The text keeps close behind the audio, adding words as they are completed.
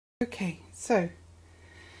Okay, so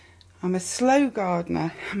I'm a slow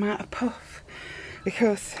gardener. I'm out of puff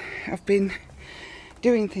because I've been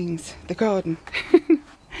doing things, the garden.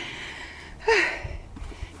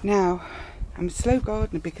 Now, I'm a slow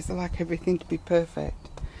gardener because I like everything to be perfect.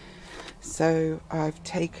 So I've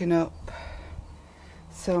taken up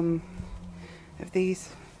some of these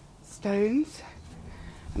stones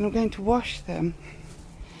and I'm going to wash them.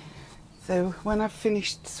 So when I've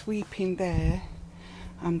finished sweeping there,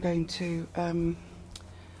 I'm going to,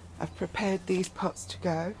 I've prepared these pots to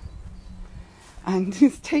go, and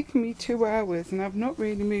it's taken me 2 hours and I've not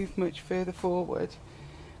really moved much further forward.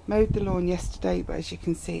 Mowed the lawn yesterday, but as you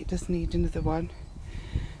can see it does need another one.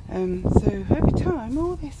 So over time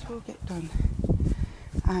all this will get done,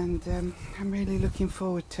 and I'm really looking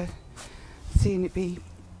forward to seeing it be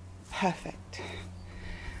perfect.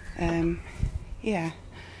 Yeah,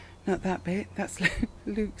 not that bit, that's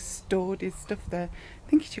Luke's stored his stuff there. I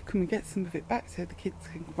think he should come and get some of it back so the kids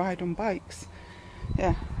can ride on bikes.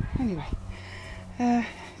 Yeah, anyway,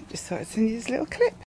 just thought I'd send you this little clip.